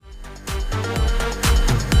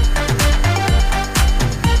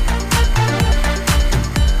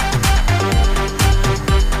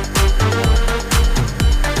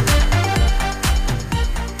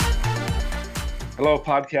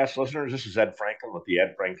podcast listeners. This is Ed Franklin with the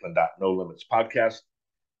Ed Franklin No Limits podcast.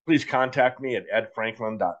 Please contact me at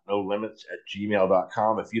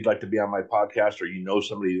edfranklin.nolimits@gmail.com if you'd like to be on my podcast or you know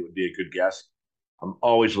somebody that would be a good guest. I'm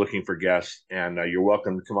always looking for guests, and you're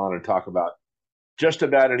welcome to come on and talk about just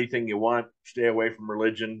about anything you want. Stay away from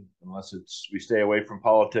religion, we stay away from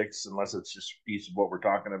politics, unless it's just a piece of what we're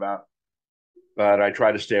talking about. But I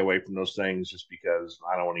try to stay away from those things just because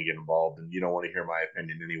I don't want to get involved, and you don't want to hear my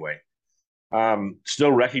opinion anyway.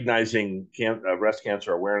 Still recognizing Breast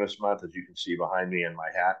Cancer Awareness Month, as you can see behind me in my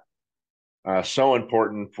hat. So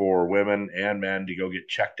important for women and men to go get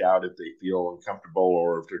checked out if they feel uncomfortable,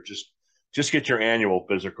 or if they're just get your annual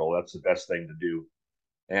physical. That's the best thing to do,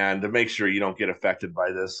 and to make sure you don't get affected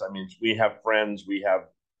by this. I mean, we have friends.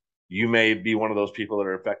 You may be one of those people that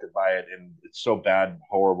are affected by it, and it's so bad,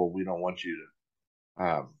 horrible. We don't want you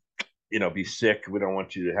to, be sick. We don't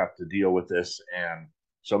want you to have to deal with this, and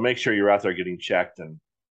so make sure you're out there getting checked. And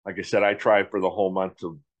like I said, I try for the whole month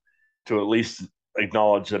to at least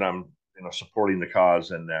acknowledge that I'm supporting the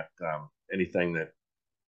cause, and that anything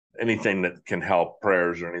that can help,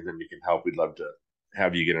 prayers or anything you can help, we'd love to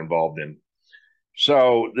have you get involved in.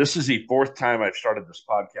 So this is the fourth time I've started this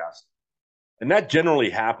podcast. And that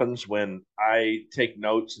generally happens when I take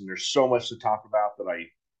notes and there's so much to talk about that I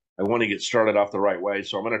want to get started off the right way.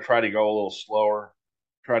 So I'm going to try to go a little slower,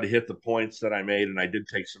 try to hit the points that I made. And I did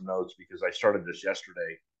take some notes because I started this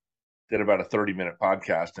yesterday, did about a 30-minute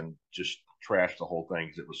podcast and just trashed the whole thing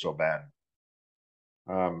because it was so bad.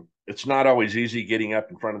 It's not always easy getting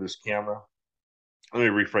up in front of this camera. Let me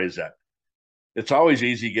rephrase that. It's always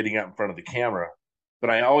easy getting up in front of the camera,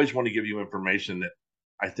 but I always want to give you information that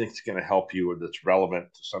I think is going to help you or that's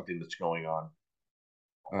relevant to something that's going on.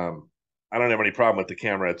 I don't have any problem with the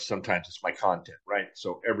camera. Sometimes it's my content, right?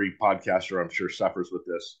 So every podcaster, I'm sure, suffers with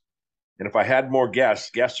this. And if I had more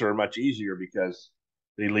guests are much easier because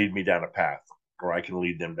they lead me down a path, or I can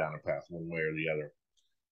lead them down a path one way or the other.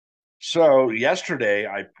 So yesterday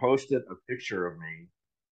I posted a picture of me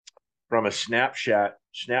from a Snapchat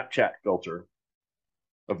filter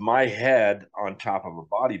of my head on top of a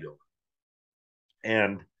bodybuilder.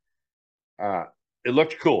 And it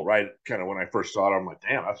looked cool, right? Kind of when I first saw it, I'm like,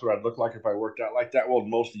 damn, that's what I'd look like if I worked out like that. Well,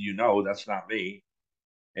 most of you know that's not me.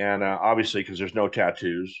 And obviously, because there's no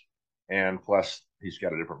tattoos. And plus, he's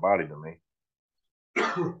got a different body than me.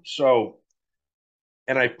 So,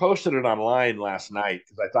 and I posted it online last night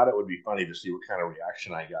because I thought it would be funny to see what kind of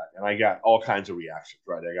reaction I got. And I got all kinds of reactions,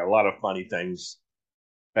 right? I got a lot of funny things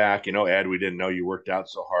back. Ed, we didn't know you worked out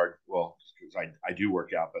so hard. Well, because I do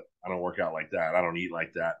work out, but I don't work out like that. I don't eat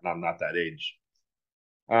like that, and I'm not that age.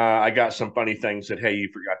 I got some funny things that, hey, you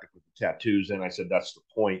forgot to put the tattoos in. I said, that's the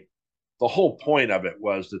point. The whole point of it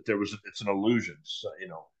was that it's an illusion. So,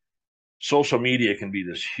 social media can be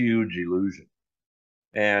this huge illusion.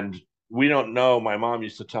 And we don't know. My mom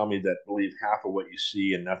used to tell me that believe half of what you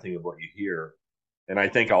see and nothing of what you hear. And I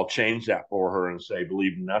think I'll change that for her and say,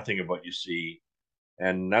 believe nothing of what you see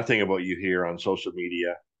and nothing of what you hear on social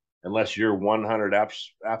media, unless you're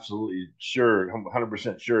absolutely sure,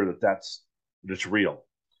 100% sure that's real.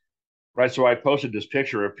 Right. So I posted this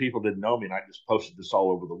picture. If people didn't know me and I just posted this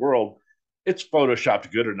all over the world, it's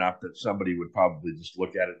photoshopped good enough that somebody would probably just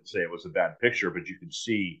look at it and say it was a bad picture, but you can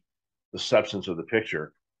see the substance of the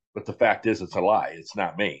picture. But the fact is, it's a lie. It's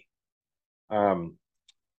not me.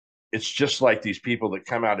 It's just like these people that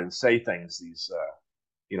come out and say things, these,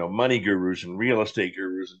 money gurus and real estate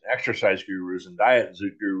gurus and exercise gurus and diet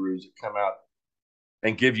gurus that come out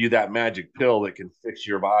and give you that magic pill that can fix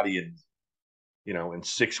your body in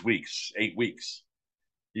 6 weeks, 8 weeks.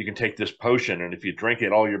 You can take this potion, and if you drink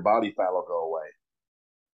it, all your body fat will go away.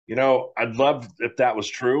 I'd love if that was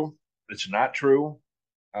true. It's not true.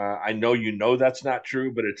 I know that's not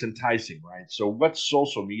true, but it's enticing, right? So what's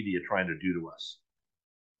social media trying to do to us?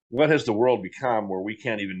 What has the world become where we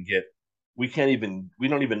don't even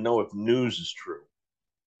know if news is true?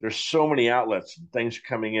 There's so many outlets and things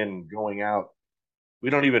coming in and going out. We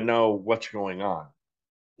don't even know what's going on.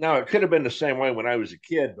 Now, it could have been the same way when I was a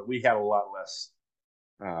kid, but we had a lot less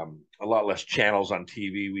channels on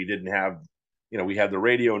TV. We didn't have, we had the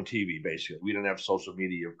radio and TV basically. We didn't have social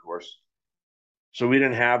media, of course. So we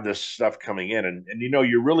didn't have this stuff coming in. And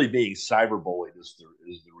you're really being cyberbullied is the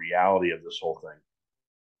reality of this whole thing.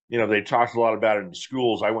 They talked a lot about it in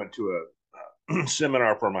schools. I went to a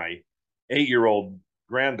seminar for my 8-year-old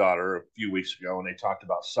granddaughter a few weeks ago, and they talked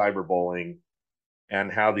about cyberbullying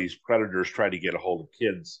and how these predators try to get a hold of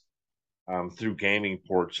kids through gaming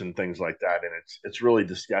ports and things like that. And it's really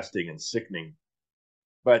disgusting and sickening.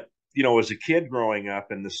 But, as a kid growing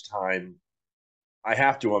up in this time, I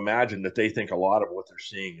have to imagine that they think a lot of what they're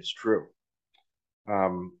seeing is true.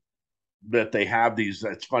 that they have these.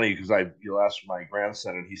 It's funny because you'll ask my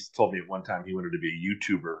grandson, and he's told me at one time he wanted to be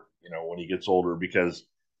a YouTuber, when he gets older, because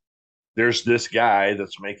there's this guy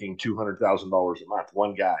that's making $200,000 a month,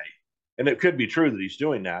 one guy. And it could be true that he's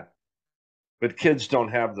doing that, but kids don't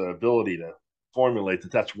have the ability to formulate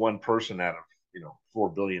that that's one person out of, 4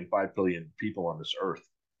 billion, 5 billion people on this earth.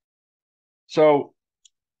 So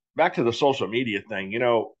back to the social media thing,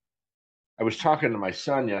 I was talking to my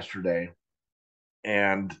son yesterday,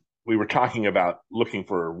 and we were talking about looking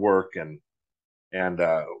for work, and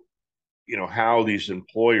how these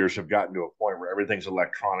employers have gotten to a point where everything's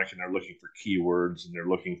electronic, and they're looking for keywords, and they're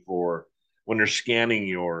looking for, when they're scanning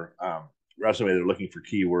your resume, they're looking for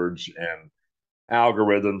keywords and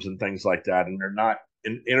algorithms and things like that, and they're not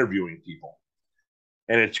interviewing people.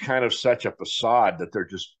 And it's kind of such a facade that they're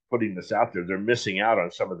just putting this out there. They're missing out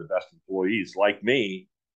on some of the best employees. Like me,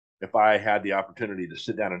 if I had the opportunity to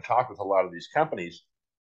sit down and talk with a lot of these companies,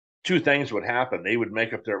 two things would happen. They would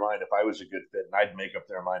make up their mind if I was a good fit, and I'd make up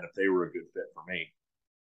their mind if they were a good fit for me.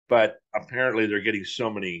 But apparently they're getting so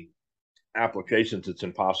many applications, it's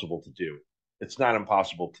impossible to do. It's not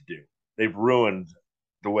impossible to do. They've ruined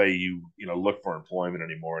the way you look for employment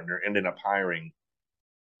anymore, and they're ending up hiring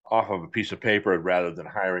off of a piece of paper rather than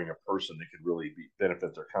hiring a person that could really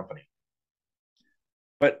benefit their company.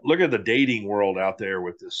 But look at the dating world out there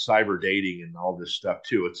with this cyber dating and all this stuff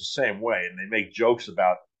too. It's the same way, and they make jokes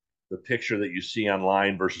about the picture that you see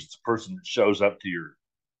online versus the person that shows up to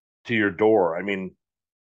your door. I mean,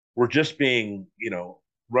 we're just being,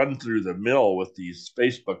 run through the mill with these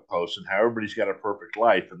Facebook posts and how everybody's got a perfect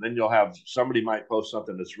life. And then you'll have somebody might post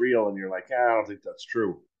something that's real, and you're like, I don't think that's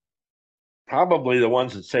true. Probably the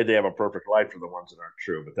ones that say they have a perfect life are the ones that aren't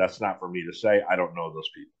true, but that's not for me to say. I don't know those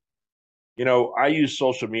people. I use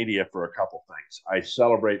social media for a couple things. I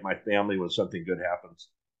celebrate my family when something good happens.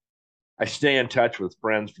 I stay in touch with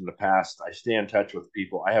friends from the past. I stay in touch with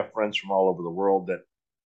people. I have friends from all over the world that,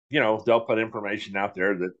 they'll put information out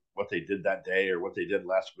there that what they did that day or what they did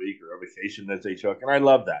last week or a vacation that they took. And I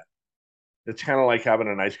love that. It's kind of like having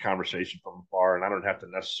a nice conversation from afar, and I don't have to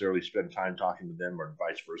necessarily spend time talking to them or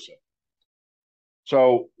vice versa.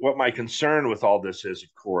 So what my concern with all this is, of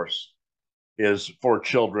course, is for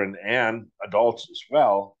children and adults as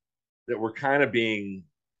well, that we're kind of being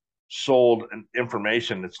sold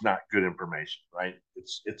information that's not good information, right?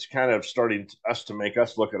 It's kind of starting to make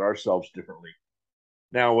us look at ourselves differently.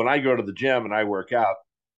 Now, when I go to the gym and I work out,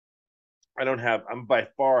 I'm by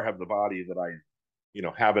far have the body that I,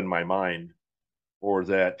 have in my mind, or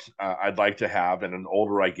that I'd like to have. And the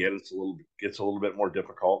older I get, gets a little bit more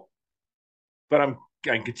difficult. But I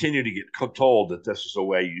continue to get told that this is the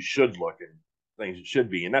way you should look and things should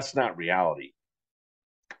be, and that's not reality.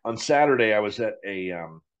 On Saturday, I was at a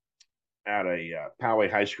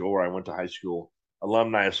Poway High School, where I went to high school,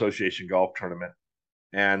 alumni association golf tournament,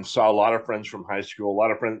 and saw a lot of friends from high school, a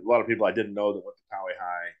lot of people I didn't know that went to Poway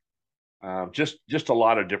High. Just a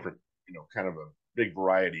lot of different, kind of a big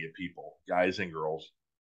variety of people, guys and girls.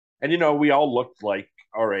 And we all looked like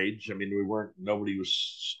our age. I mean, nobody was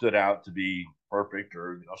stood out to be perfect,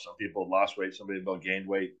 or some people had lost weight, some people gained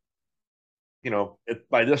weight.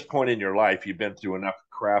 By this point in your life, you've been through enough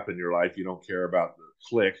crap in your life. You don't care about the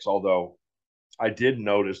clicks. Although I did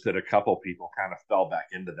notice that a couple people kind of fell back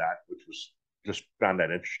into that, which was just found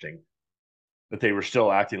that interesting. That they were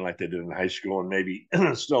still acting like they did in high school, and maybe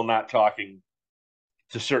still not talking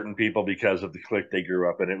to certain people because of the clique they grew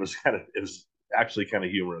up in. It was actually kind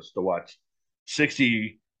of humorous to watch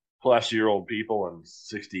 60-plus-year-old people and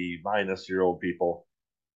 60-minus-year-old people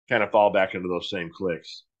kind of fall back into those same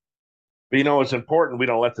cliques. But it's important we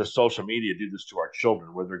don't let the social media do this to our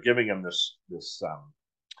children, where they're giving them this this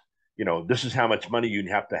is how much money you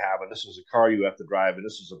have to have, and this is a car you have to drive, and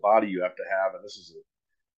this is a body you have to have, and this is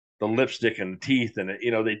the lipstick and the teeth, and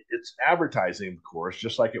it's advertising, of course,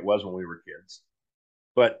 just like it was when we were kids.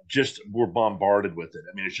 But just we're bombarded with it.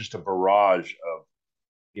 I mean, it's just a barrage of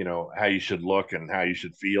how you should look and how you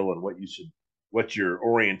should feel and what your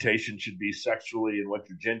orientation should be sexually and what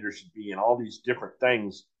your gender should be, and all these different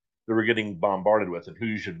things that we're getting bombarded with, and who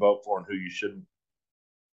you should vote for and who you shouldn't.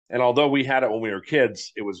 And although we had it when we were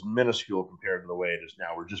kids, it was minuscule compared to the way it is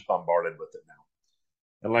now. We're just bombarded with it now.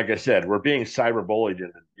 And like I said, we're being cyberbullied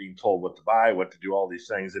and being told what to buy, what to do, all these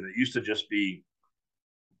things. And it used to just be,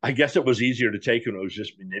 I guess it was easier to take when it was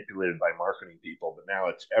just manipulated by marketing people, but now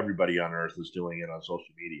it's everybody on earth is doing it on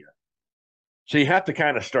social media. So you have to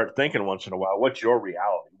kind of start thinking once in a while, what's your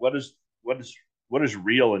reality? What is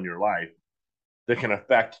real in your life that can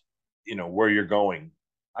affect, where you're going?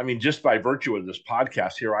 I mean, just by virtue of this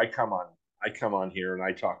podcast here, I come on here and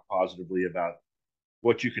I talk positively about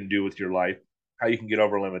what you can do with your life, how you can get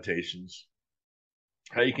over limitations,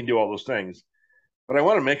 how you can do all those things. But I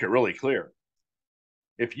want to make it really clear.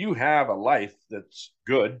 If you have a life that's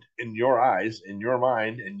good in your eyes, in your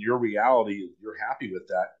mind, in your reality, you're happy with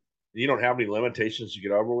that, and you don't have any limitations to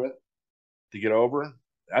get over,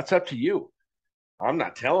 that's up to you. I'm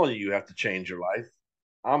not telling you have to change your life.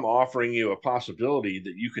 I'm offering you a possibility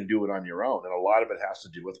that you can do it on your own. And a lot of it has to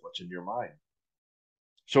do with what's in your mind.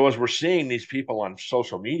 So as we're seeing these people on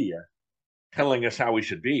social media telling us how we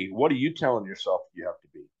should be, what are you telling yourself you have to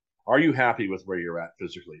be? Are you happy with where you're at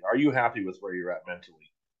physically? Are you happy with where you're at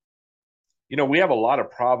mentally? You know, we have a lot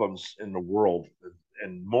of problems in the world,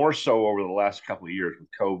 and more so over the last couple of years with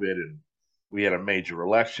COVID, and we had a major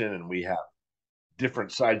election, and we have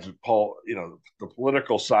different sides of the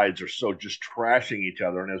political sides are so just trashing each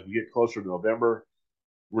other. And as we get closer to November,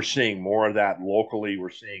 we're seeing more of that locally. We're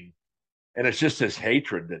seeing, and it's just this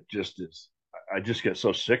hatred that just is, I just get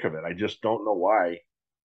so sick of it. I just don't know why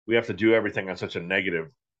we have to do everything on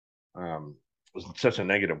um, such a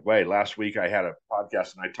negative way. Last week I had a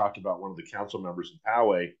podcast and I talked about one of the council members in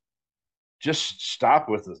Poway. Just stop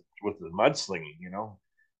with the mudslinging, you know,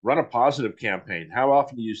 run a positive campaign. How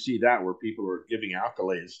often do you see that where people are giving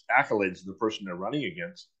accolades to the person they're running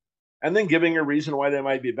against and then giving a reason why they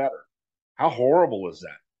might be better? How horrible is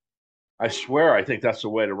that? I swear, I think that's the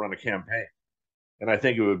way to run a campaign. And I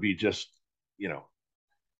think it would be just, you know,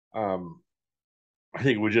 I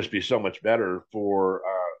think it would just be so much better for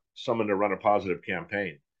someone to run a positive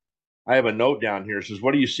campaign. I have a note down here that says,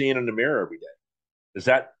 what are you seeing in the mirror every day? Is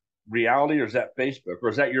that reality or is that Facebook or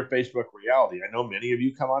is that your Facebook reality? I know many of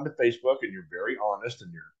you come onto Facebook and you're very honest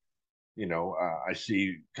and I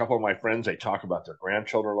see a couple of my friends, they talk about their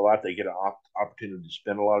grandchildren a lot. They get an opportunity to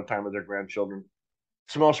spend a lot of time with their grandchildren.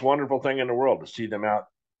 It's the most wonderful thing in the world to see them out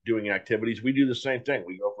doing activities. We do the same thing.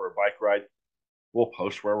 We go for a bike ride. We'll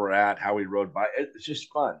post where we're at, how we rode by. It's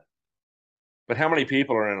just fun. But how many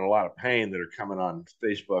people are in a lot of pain that are coming on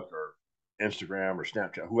Facebook or Instagram or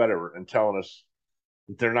Snapchat, whatever, and telling us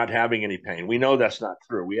that they're not having any pain? We know that's not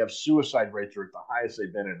true. We have suicide rates are at the highest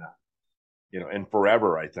they've been in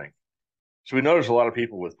forever, I think. So we know there's a lot of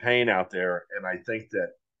people with pain out there, and I think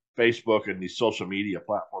that Facebook and these social media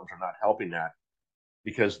platforms are not helping that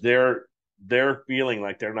because they're feeling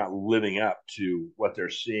like they're not living up to what they're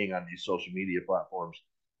seeing on these social media platforms.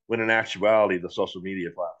 When in actuality, the social media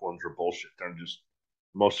platforms are bullshit.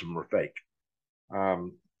 Most of them are fake.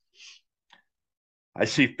 I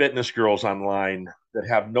see fitness girls online that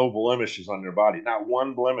have no blemishes on their body, not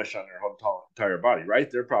one blemish on their whole entire body, right?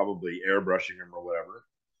 They're probably airbrushing them or whatever.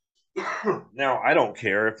 Now, I don't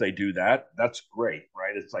care if they do that. That's great,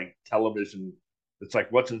 right? It's like television. It's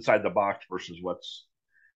like what's inside the box versus what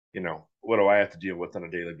do I have to deal with on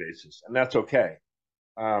a daily basis? And that's okay.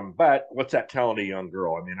 But what's that telling a young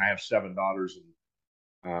girl? I mean, I have 7 daughters,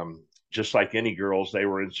 and just like any girls, they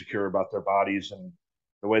were insecure about their bodies and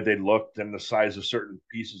the way they looked and the size of certain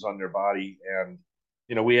pieces on their body. And,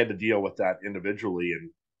 we had to deal with that individually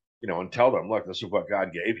and tell them, look, this is what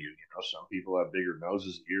God gave you. Some people have bigger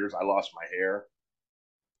noses, ears. I lost my hair.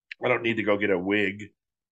 I don't need to go get a wig.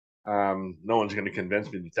 No one's going to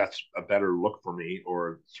convince me that that's a better look for me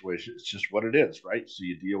or situation. It's just what it is, right? So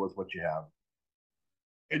you deal with what you have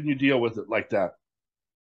and you deal with it like that.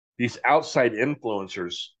 These outside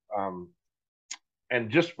influencers, and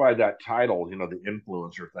just by that title, the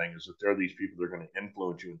influencer thing is that they're these people that are going to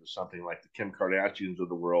influence you into something like the Kim Kardashians of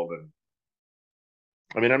the world. And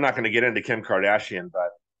I mean, I'm not going to get into Kim Kardashian,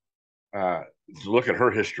 but look at her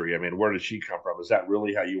history. I mean, where did she come from? Is that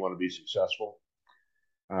really how you want to be successful?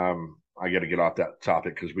 I got to get off that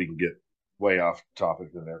topic because we can get way off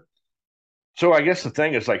topic in there. So I guess the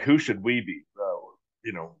thing is like, who should we be?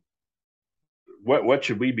 What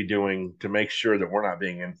should we be doing to make sure that we're not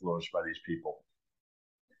being influenced by these people?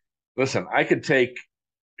 Listen, I could take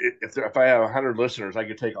if I have 100 listeners, I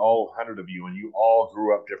could take all 100 of you, and you all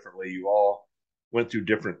grew up differently. You all went through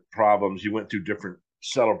different problems. You went through different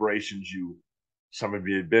celebrations. Some of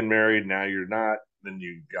you had been married, now you're not. Then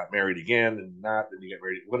you got married again, and not. Then you get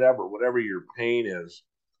married. Whatever your pain is,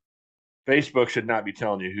 Facebook should not be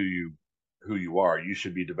telling you who you are. You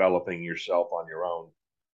should be developing yourself on your own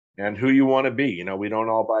and who you want to be. We don't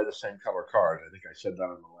all buy the same color cars. I think I said that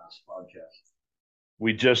on the last podcast.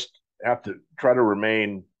 We just have to try to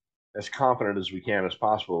remain as confident as we can as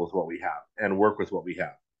possible with what we have and work with what we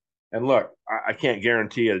have. And look, I can't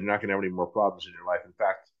guarantee you're not going to have any more problems in your life. In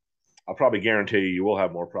fact, I'll probably guarantee you will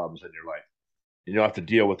have more problems in your life. And you'll have to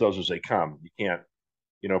deal with those as they come. You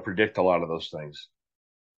can't, predict a lot of those things.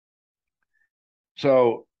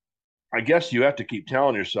 So I guess you have to keep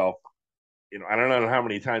telling yourself, I don't know how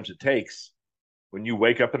many times it takes, when you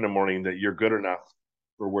wake up in the morning that you're good enough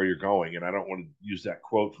for where you're going. And I don't want to use that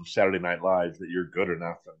quote from Saturday Night Live that you're good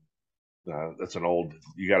enough. And that's an old,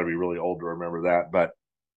 you got to be really old to remember that. But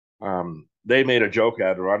they made a joke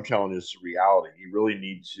out of it. I'm telling you, it's reality. You really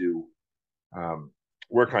need to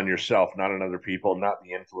work on yourself, not on other people, not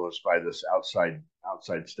be influenced by this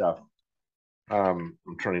outside stuff. I'm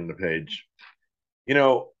turning the page. You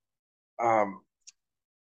know, I'm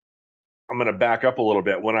going to back up a little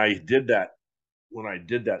bit. When I did that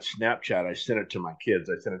Snapchat, I sent it to my kids.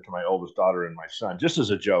 I sent it to my oldest daughter and my son, just as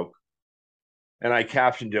a joke. And I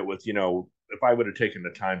captioned it with, if I would have taken the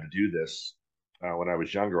time to do this when I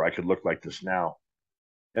was younger, I could look like this now.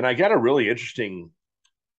 And I got a really interesting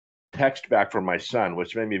text back from my son,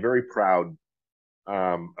 which made me very proud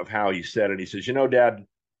of how he said it. He says, Dad,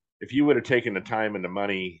 if you would have taken the time and the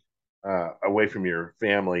money away from your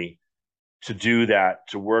family to do that,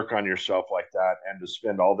 to work on yourself like that, and to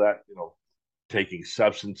spend all that, taking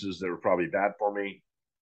substances that were probably bad for me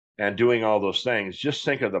and doing all those things, just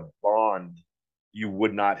think of the bond you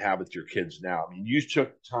would not have with your kids now. I mean, you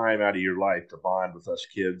took time out of your life to bond with us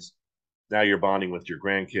kids. Now you're bonding with your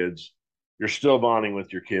grandkids. You're still bonding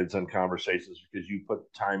with your kids on conversations because you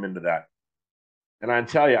put time into that. And I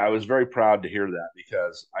tell you, I was very proud to hear that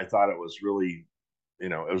because I thought it was really,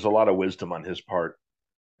 it was a lot of wisdom on his part.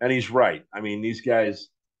 And he's right. I mean, these guys,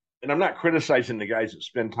 and I'm not criticizing the guys that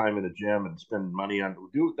spend time in the gym and spend money on,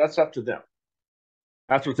 that's up to them.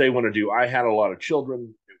 That's what they want to do. I had a lot of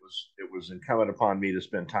children. It was incumbent upon me to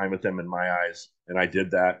spend time with them in my eyes, and I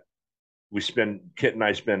did that. Kit and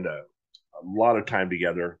I spend a lot of time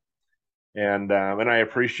together, and I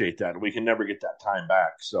appreciate that. We can never get that time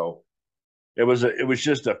back. So it was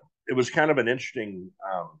kind of an interesting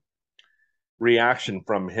reaction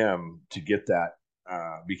from him to get that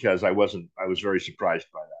because I was very surprised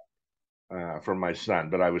by that from my son,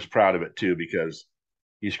 but I was proud of it too because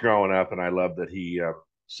he's growing up, and I love that he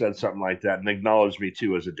said something like that and acknowledged me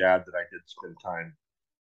too as a dad that I did spend time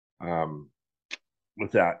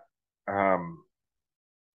with that.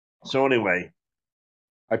 So anyway,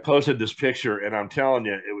 I posted this picture, and I'm telling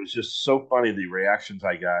you, it was just so funny the reactions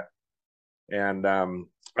I got. And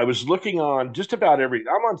I was looking on just about I'm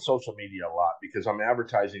on social media a lot because I'm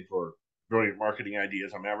advertising for Brilliant Marketing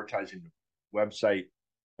Ideas. I'm advertising the website.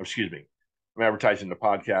 Excuse me. I'm advertising the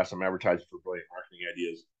podcast. I'm advertising for Brilliant Marketing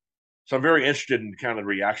Ideas. So I'm very interested in kind of the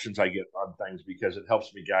reactions I get on things because it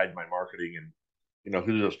helps me guide my marketing and,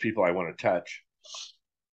 who those people I want to touch.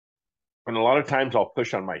 And a lot of times I'll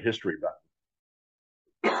push on my history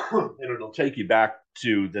button and it'll take you back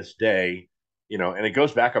to this day, and it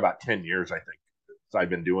goes back about 10 years, I think. I've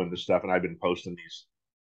been doing this stuff and I've been posting these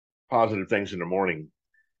positive things in the morning.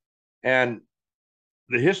 And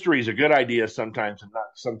the history is a good idea sometimes and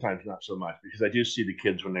sometimes not so much because I do see the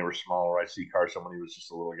kids when they were smaller. I see Carson when he was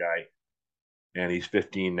just a little guy and he's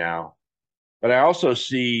 15 now. But I also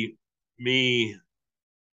see me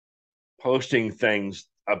posting things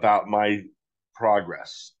about my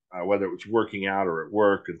progress, whether it was working out or at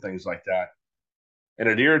work and things like that. And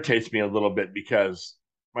it irritates me a little bit because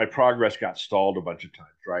my progress got stalled a bunch of times,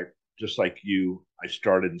 right? Just like you, I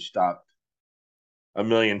started and stopped a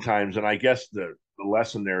million times. And I guess the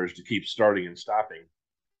lesson there is to keep starting and stopping.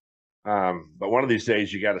 But one of these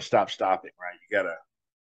days you got to stop stopping, right?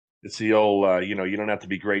 It's the old, you don't have to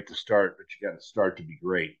be great to start, but you got to start to be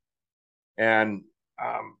great. And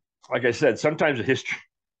like I said, sometimes the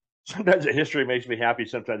history makes me happy.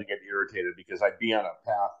 Sometimes I get irritated because I'd be on a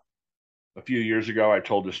path. A few years ago, I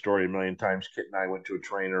told this story a million times. Kit and I went to a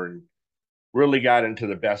trainer and really got into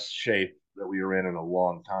the best shape that we were in a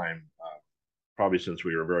long time, probably since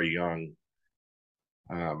we were very young.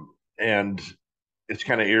 And it's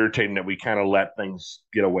kind of irritating that we kind of let things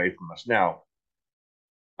get away from us. Now,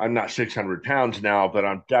 I'm not 600 pounds now, but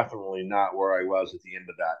I'm definitely not where I was at the end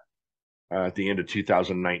of that, at the end of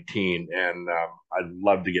 2019. And I'd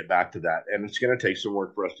love to get back to that. And it's going to take some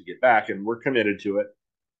work for us to get back, and we're committed to it.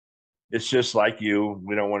 It's just like you.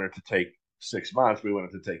 We don't want it to take 6 months. We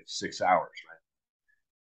want it to take 6 hours,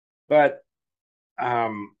 right?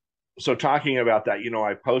 But so talking about that,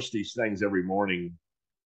 I post these things every morning,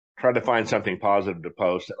 try to find something positive to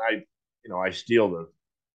post, and I steal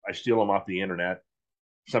them off the internet.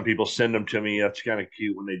 Some people send them to me. That's kind of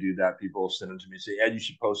cute when they do that. People send them to me and say, Ed, you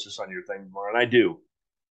should post this on your thing more. And I do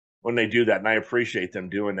when they do that, and I appreciate them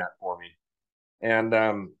doing that for me. And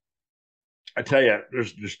I tell you,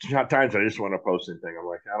 there's times I just want to post anything. I'm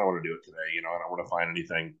like, I don't want to do it today. I don't want to find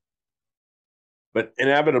anything. But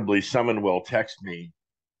inevitably, someone will text me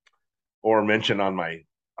or mention on my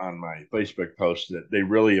Facebook post that they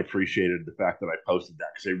really appreciated the fact that I posted that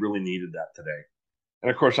because they really needed that today.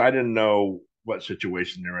 And of course, I didn't know what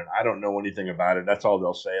situation they're in. I don't know anything about it. That's all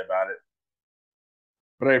they'll say about it.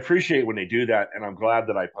 But I appreciate when they do that, and I'm glad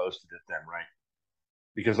that I posted it then, right?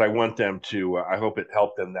 Because I want them to. I hope it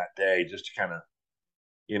helped them that day, just to kind of,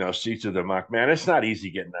 see through the muck. Man, it's not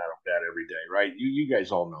easy getting out of bed every day, right? You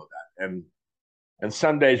guys all know that, and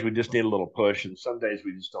some days we just need a little push, and some days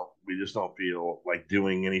we just don't feel like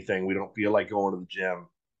doing anything. We don't feel like going to the gym.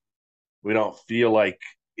 We don't feel like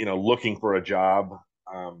looking for a job.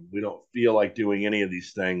 We don't feel like doing any of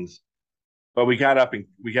these things. But we got up and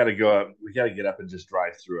we got to go up. We got to get up and just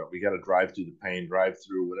drive through it. We got to drive through the pain, drive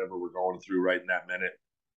through whatever we're going through right in that minute.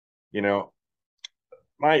 You know,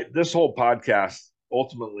 this whole podcast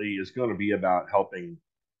ultimately is going to be about helping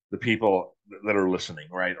the people that are listening,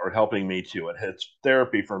 right? Or helping me too. It's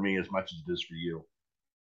therapy for me as much as it is for you,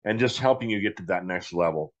 and just helping you get to that next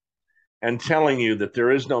level, and telling you that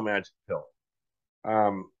there is no magic pill.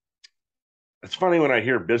 Um, it's funny when I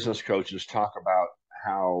hear business coaches talk about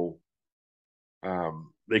how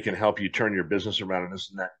they can help you turn your business around and this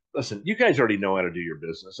and that. Listen, you guys already know how to do your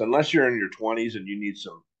business, unless you're in your 20s and you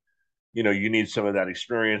need some of that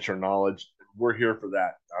experience or knowledge. We're here for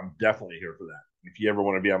that. I'm definitely here for that. If you ever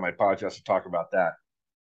want to be on my podcast to talk about that,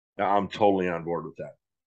 I'm totally on board with that.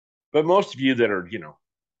 But most of you that are,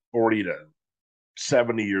 40 to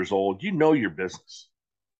 70 years old, you know your business.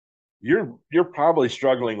 You're probably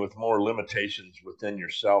struggling with more limitations within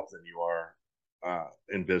yourself than you are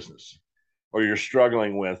in business, or you're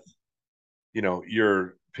struggling with,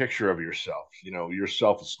 your picture of yourself, your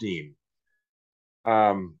self-esteem.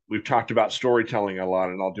 We've talked about storytelling a lot,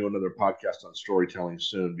 and I'll do another podcast on storytelling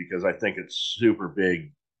soon because I think it's super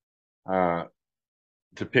big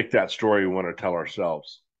to pick that story we want to tell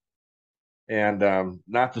ourselves, and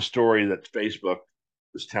not the story that Facebook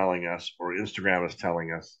is telling us or Instagram is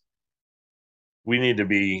telling us. We need to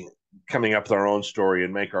be coming up with our own story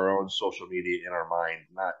and make our own social media in our mind.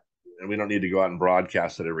 And we don't need to go out and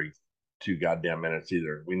broadcast it every 2 goddamn minutes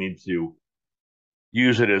either. We need to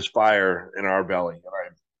use it as fire in our belly.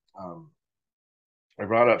 And I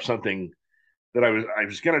brought up something that I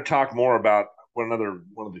was going to talk more about. One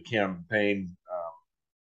of the campaign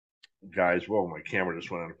guys. Well, my camera just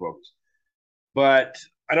went out of focus, but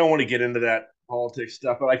I don't want to get into that politics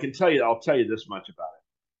stuff. But I'll tell you this much about it.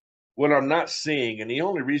 What I'm not seeing, and the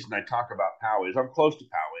only reason I talk about Poway is I'm close to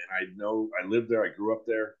Poway, and I know I lived there, I grew up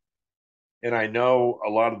there, and I know a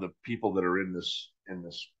lot of the people that are in this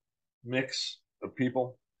mix of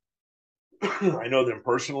people. I know them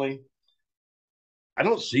personally. I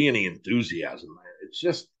don't see any enthusiasm. It's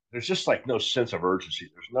just there's just like no sense of urgency.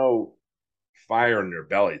 There's no fire in their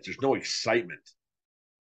bellies. There's no excitement.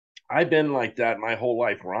 I've been like that my whole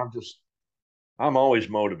life, where I'm always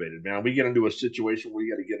motivated, man. We get into a situation where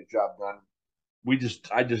you got to get a job done.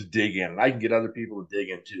 I just dig in, and I can get other people to dig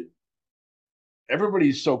in too.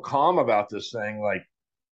 Everybody's so calm about this thing, like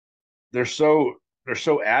they're so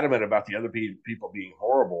adamant about the other people being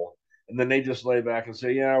horrible, and then they just lay back and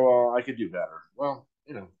say, "Yeah, well, I could do better." Well,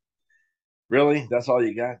 really, that's all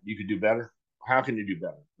you got? You could do better. How can you do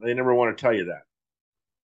better? They never want to tell you that.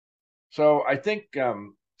 So I think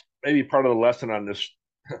maybe part of the lesson on this,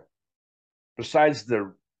 besides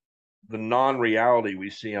the non-reality we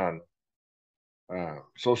see on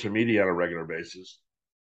social media on a regular basis.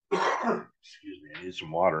 Excuse me, I need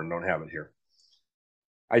some water and don't have it here.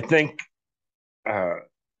 I think, like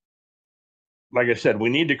I said, we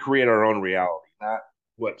need to create our own reality, not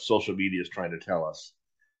what social media is trying to tell us.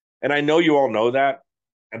 And I know you all know that,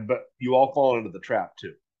 but you all fall into the trap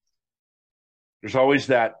too. There's always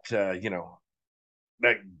that,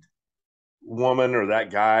 that woman or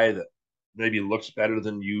that guy that maybe looks better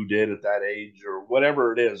than you did at that age or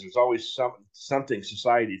whatever it is. There's always something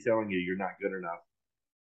society telling you you're not good enough.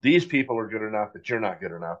 These people are good enough, but you're not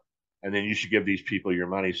good enough. And then you should give these people your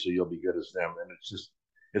money so you'll be good as them. And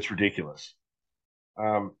it's ridiculous.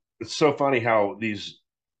 It's so funny how these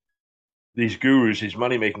gurus, these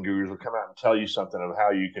money making gurus, will come out and tell you something of how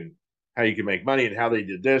you can make money and how they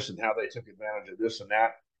did this and how they took advantage of this and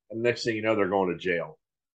that. And the next thing you know, they're going to jail.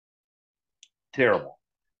 Terrible.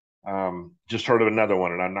 Just heard of another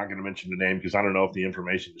one, and I'm not going to mention the name because I don't know if the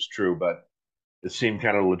information is true, but it seemed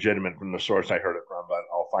kind of legitimate from the source I heard it from, but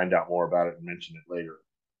I'll find out more about it and mention it later.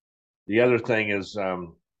 The other thing is,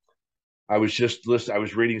 I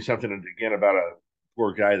was reading something again about a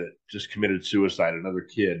poor guy that just committed suicide, another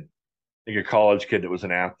kid, I think a college kid that was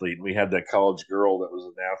an athlete. And we had that college girl that was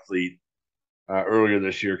an athlete earlier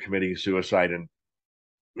this year committing suicide. And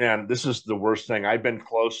man, this is the worst thing. I've been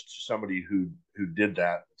close to somebody who did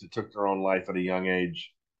that, who took their own life at a young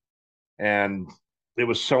age. And it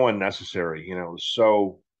was so unnecessary. It was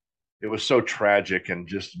so it was so tragic and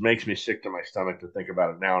just makes me sick to my stomach to think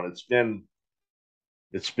about it now. And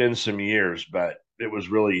it's been some years, but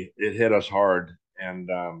it hit us hard. And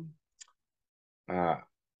uh,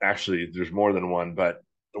 actually, there's more than one, but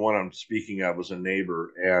the one I'm speaking of was a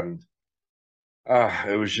neighbor, and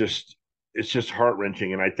it was it's just heart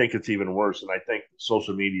wrenching. And I think it's even worse. And I think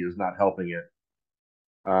social media is not helping it.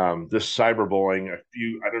 This cyberbullying,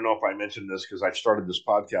 I don't know if I mentioned this because I've started this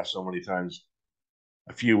podcast so many times.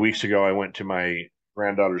 A few weeks ago, I went to my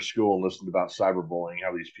granddaughter's school and listened about cyberbullying,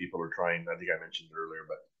 how these people are trying, I think I mentioned it earlier,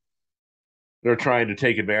 but they're trying to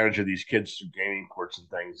take advantage of these kids through gaming courts and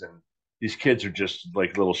things. And these kids are just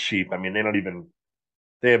like little sheep. I mean,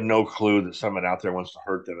 they have no clue that someone out there wants to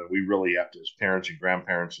hurt them. And we really have to, as parents and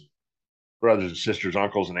grandparents and brothers and sisters,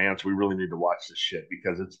 uncles and aunts, we really need to watch this shit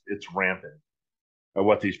because it's rampant of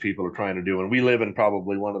what these people are trying to do. And we live in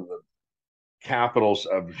probably one of the capitals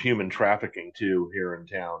of human trafficking too here in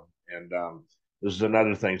town. And this is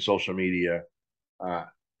another thing, social media, uh,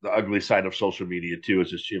 the ugly side of social media too is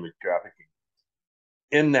just human trafficking.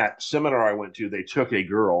 In that seminar I went to, they took a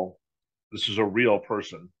girl. This is a real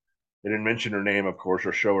person. They didn't mention her name, of course,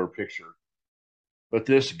 or show her picture. But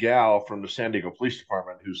this gal from the San Diego Police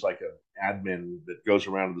Department, who's like an admin that goes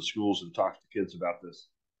around to the schools and talks to kids about this,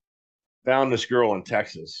 found this girl in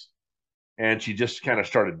Texas, and she just kind of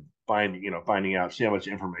started finding out, see how much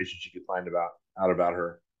information she could find out about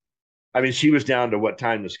her. I mean, she was down to what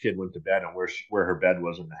time this kid went to bed and where her bed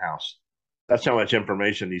was in the house. That's how much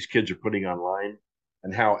information these kids are putting online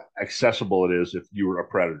and how accessible it is if you were a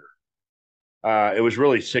predator. It was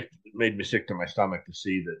really sick. It made me sick to my stomach to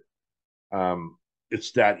see that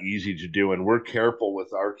it's that easy to do. And we're careful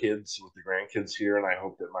with our kids, with the grandkids here. And I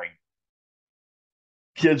hope that my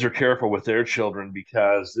kids are careful with their children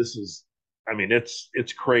because this is, I mean, it's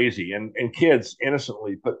crazy. And kids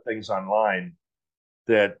innocently put things online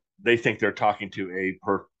that they think they're talking to a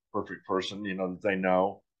perfect person, that they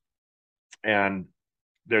know. And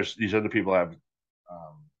there's um, these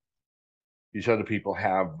other people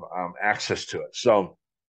have access to it. So,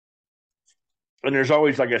 and there's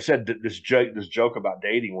always, like I said, this joke about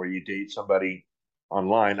dating where you date somebody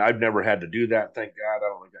online. I've never had to do that. Thank God. I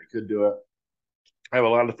don't think I could do it. I have a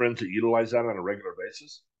lot of friends that utilize that on a regular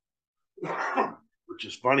basis, which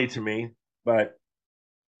is funny to me. But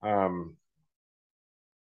um,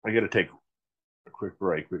 I got to take a quick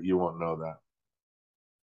break, but you won't know that.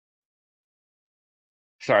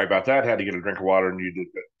 Sorry about that. Had to get a drink of water, and you did.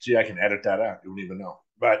 But see, I can edit that out. You won't even know.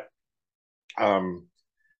 But um,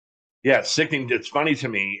 yeah, it's sickening. It's funny to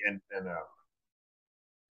me, and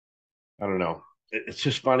I don't know. It's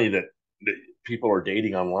just funny that people are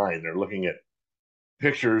dating online. They're looking at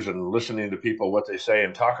pictures and listening to people what they say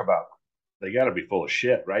and talk about. They got to be full of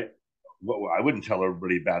shit, right? I wouldn't tell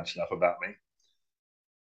everybody bad stuff about me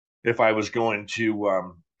if I was going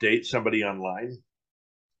to date somebody online.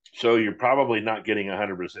 So you're probably not getting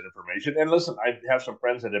 100% information. And listen, I have some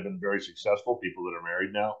friends that have been very successful, people that are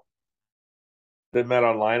married now, that met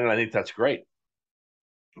online, and I think that's great.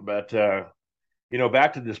 But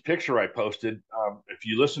back to this picture I posted. If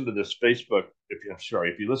you listen to this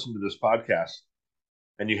if you listen to this podcast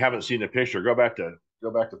and you haven't seen the picture, go back to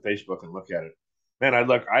Facebook and look at it. Man,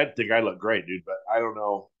 I think I look great, dude. But I don't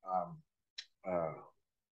know. Uh,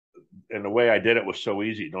 and the way I did it was so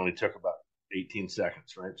easy. It only took about 18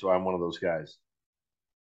 seconds, right? So I'm one of those guys.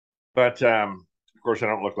 But of course, I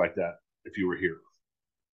don't look like that if you were here.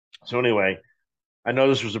 So anyway, I know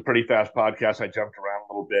this was a pretty fast podcast. I jumped around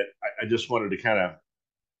a little bit. I just wanted to kind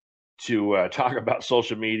of talk about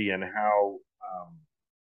social media and how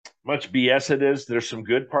much BS it is. There's some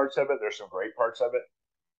good parts of it. There's some great parts of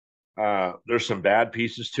it. There's some bad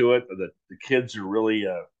pieces to it. The kids are really.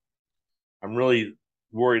 I'm really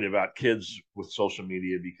worried about kids with social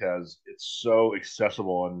media because it's so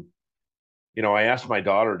accessible. And I asked my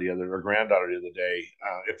granddaughter the other day,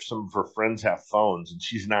 if some of her friends have phones, and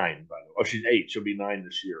she's 9, by the way. Oh, she's 8. She'll be 9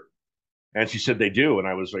 this year. And she said they do, and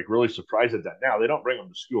I was like really surprised at that. Now they don't bring them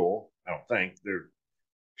to school. I don't think they're.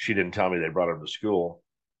 She didn't tell me they brought them to school,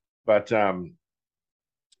 but I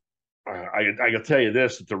can tell you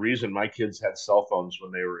this: that the reason my kids had cell phones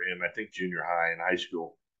when they were in, I think, junior high and high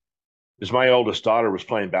school, is my oldest daughter was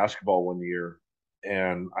playing basketball one year,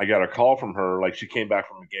 and I got a call from her. Like she came back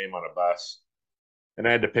from a game on a bus, and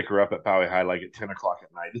I had to pick her up at Poway High like at 10 o'clock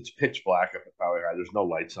at night. It's pitch black up at Poway High. There's no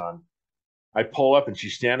lights on. I pull up and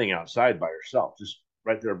she's standing outside by herself, just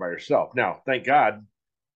right there by herself. Now, thank God,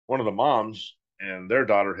 one of the moms and their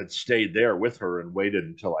daughter had stayed there with her and waited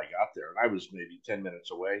until I got there. And I was maybe 10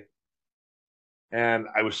 minutes away. And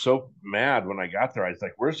I was so mad when I got there. I was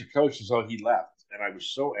like, where's the coach? And so he left. And I was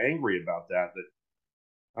so angry about that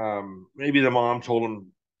Maybe the mom told him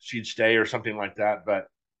she'd stay or something like that, but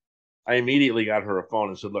I immediately got her a phone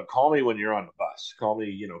and said, look, call me when you're on the bus. Call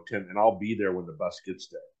me, Tim, and I'll be there when the bus gets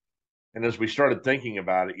there. And as we started thinking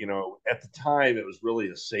about it, at the time, it was really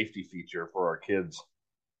a safety feature for our kids.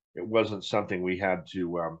 It wasn't something we had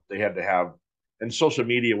to, they had to have. And social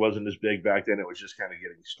media wasn't as big back then. It was just kind of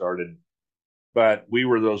getting started. But we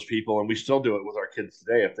were those people, and we still do it with our kids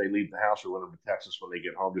today. If they leave the house, we want them to text us when they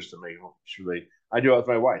get home, just to make sure I do it with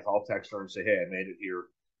my wife. I'll text her and say, hey, I made it here.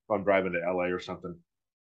 If I'm driving to LA or something,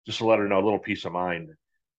 just to let her know, a little peace of mind.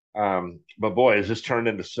 But boy, has this turned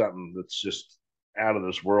into something that's just out of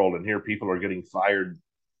this world. And here people are getting fired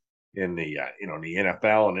in the in the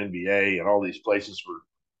NFL and NBA and all these places for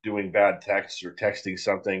doing bad texts or texting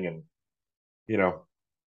something, and you know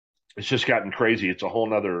it's just gotten crazy. It's a whole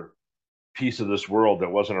nother piece of this world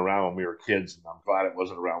that wasn't around when we were kids, and I'm glad it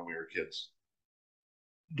wasn't around when we were kids.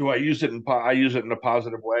 Do I use it I use it in a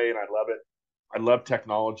positive way, and I love it. I love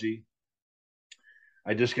technology.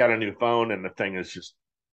 I just got a new phone, and the thing is just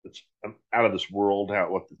it's out of this world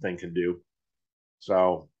what the thing can do.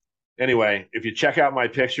 So anyway, if you check out my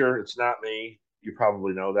picture, it's not me. You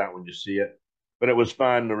probably know that when you see it, but it was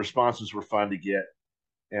fun. The responses were fun to get,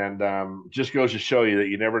 and just goes to show you that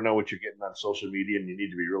you never know what you're getting on social media, and you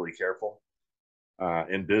need to be really careful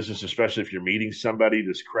in business, especially if you're meeting somebody.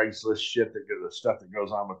 This Craigslist shit, the stuff that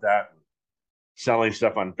goes on with that, and selling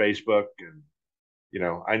stuff on Facebook, and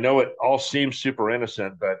I know it all seems super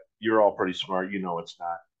innocent, but you're all pretty smart. It's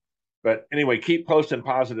not. But anyway, keep posting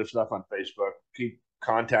positive stuff on Facebook. Keep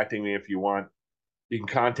contacting me if you want. You can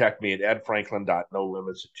contact me at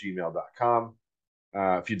edfranklin.nolimits@gmail.com.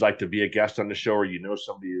 If you'd like to be a guest on the show, or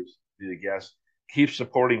somebody who's be a guest, keep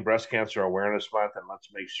supporting Breast Cancer Awareness Month, and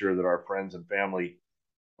let's make sure that our friends and family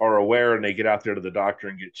are aware and they get out there to the doctor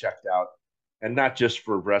and get checked out. And not just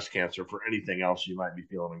for breast cancer, for anything else you might be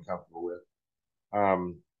feeling uncomfortable with.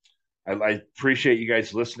 I appreciate you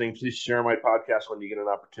guys listening. Please share my podcast when you get an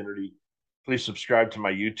opportunity. Please subscribe to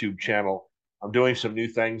my YouTube channel. I'm doing some new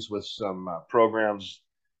things with some programs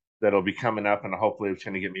that'll be coming up, and hopefully it's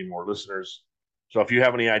going to get me more listeners. So if you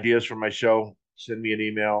have any ideas for my show, send me an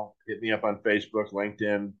email. Hit me up on Facebook,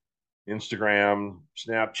 LinkedIn, Instagram,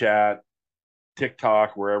 Snapchat,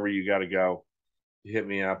 TikTok, wherever you got to go. Hit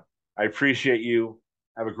me up. I appreciate you.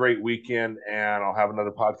 Have a great weekend, and I'll have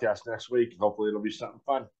another podcast next week. Hopefully it'll be something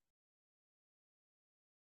fun.